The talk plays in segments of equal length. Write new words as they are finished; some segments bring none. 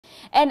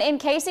And in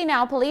Cayce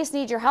now, police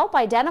need your help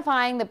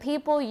identifying the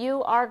people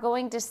you are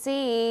going to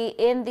see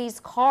in these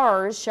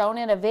cars shown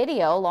in a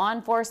video. Law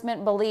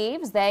enforcement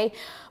believes they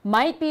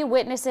might be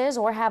witnesses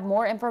or have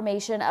more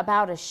information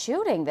about a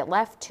shooting that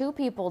left 2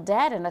 people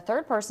dead and a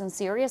 3rd person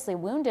seriously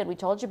wounded. We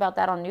told you about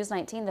that on News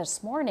 19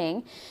 this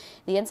morning.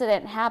 The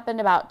incident happened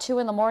about 2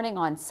 in the morning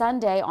on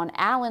Sunday on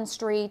Allen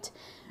Street.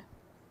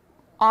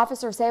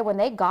 Officers say when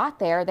they got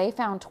there, they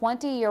found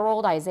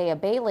 20-year-old Isaiah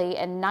Bailey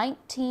and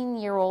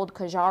 19-year-old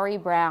Kajari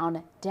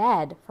Brown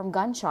dead from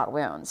gunshot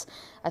wounds.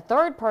 A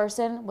 3rd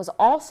person was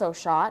also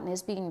shot and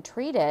is being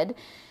treated.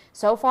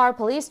 So far,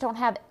 police don't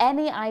have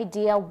any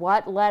idea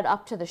what led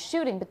up to the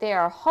shooting, but they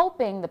are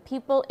hoping the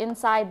people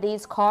inside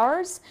these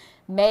cars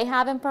may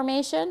have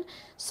information.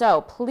 So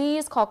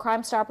please call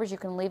Crime Stoppers. You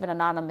can leave an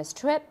anonymous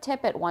tip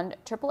at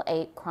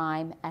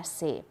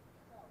 1-888-CRIME-SC.